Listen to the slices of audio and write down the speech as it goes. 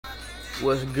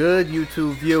What's good,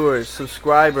 YouTube viewers,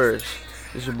 subscribers?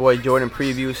 It's your boy Jordan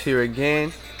Previews here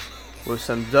again with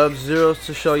some Dub Zeros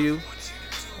to show you.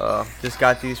 Just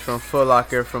got these from Foot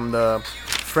Locker from the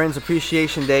Friends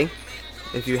Appreciation Day.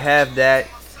 If you have that,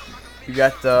 you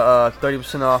got the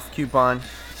 30% off coupon.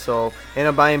 So end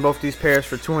up buying both these pairs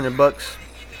for 200 bucks.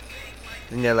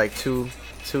 And they're like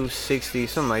 260,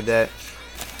 something like that.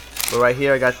 But right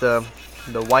here I got the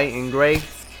white and gray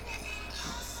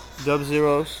Dub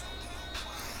Zeros.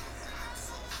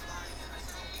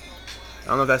 I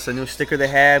don't know if that's a new sticker they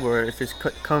have or if it's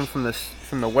come from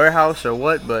the warehouse or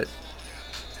what, but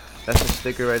that's the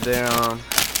sticker right there.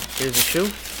 Here's the shoe.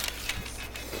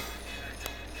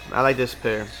 I like this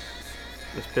pair.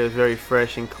 This pair is very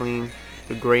fresh and clean.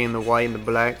 The gray and the white and the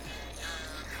black.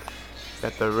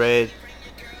 Got the red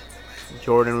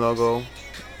Jordan logo.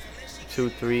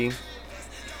 2-3.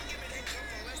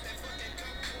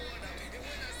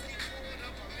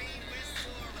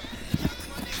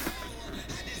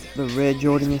 The red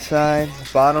Jordan inside,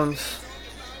 bottoms,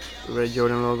 the red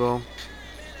Jordan logo.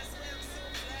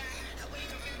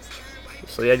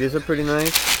 So yeah, these are pretty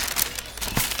nice.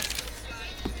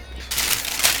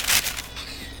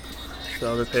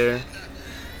 The other pair.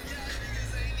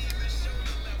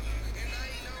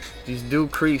 These do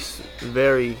crease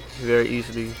very, very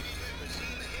easily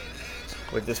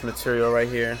with this material right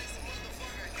here.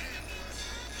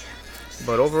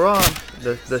 But overall,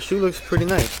 the shoe looks pretty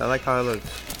nice. I like how it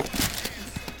looks.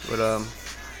 But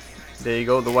there you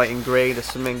go, the white and gray, the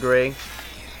cement gray.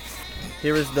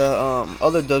 Here is the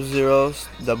other Dub Zeros,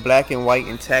 the black and white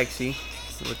and taxi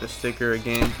with the sticker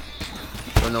again.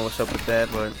 Don't know what's up with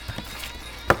that, but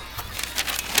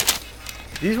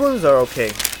these ones are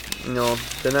okay. You know,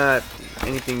 they're not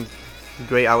anything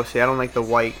great, I would say. I don't like the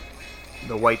white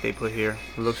they put here.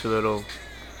 It looks a little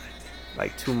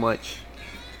like too much.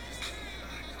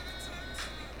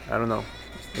 I don't know.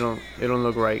 It don't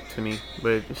look right to me,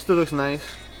 but it still looks nice.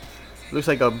 Looks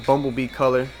like a bumblebee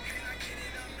color.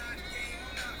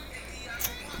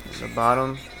 The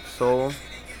bottom sole,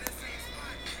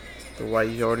 the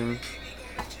white Jordan.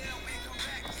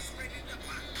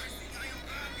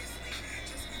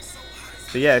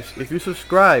 So yeah, if you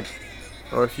subscribe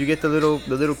or if you get the little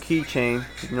keychain,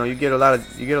 you know, you get a lot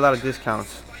of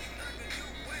discounts.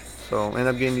 So end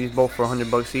up getting these both for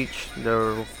 100 bucks each.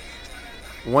 They're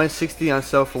 160 on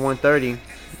sale for 130,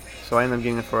 so I end up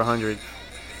getting it for 100.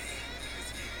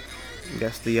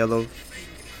 That's the yellow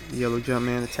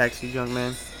Jumpman, the taxi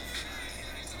Jumpman,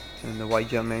 and the white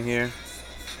Jumpman here.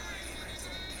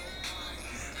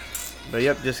 But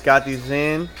yep, just got these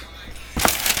in.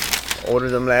 Ordered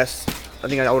them I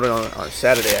think I ordered on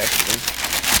Saturday actually.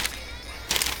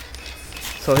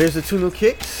 So here's the two new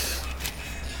kicks.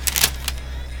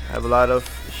 I have a lot of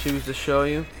shoes to show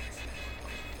you.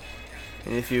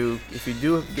 And if you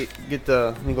do get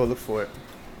the, let me go look for it.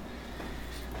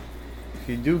 If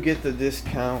you do get the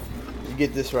discount, you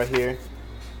get this right here,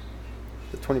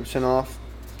 the 20% off.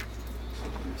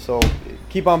 So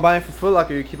keep on buying from Foot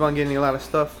Locker, you keep on getting a lot of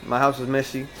stuff. My house is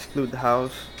messy, exclude the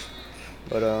house.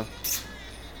 But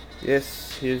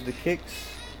yes, here's the kicks,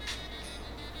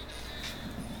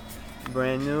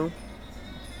 brand new.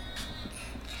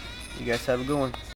 You guys have a good one.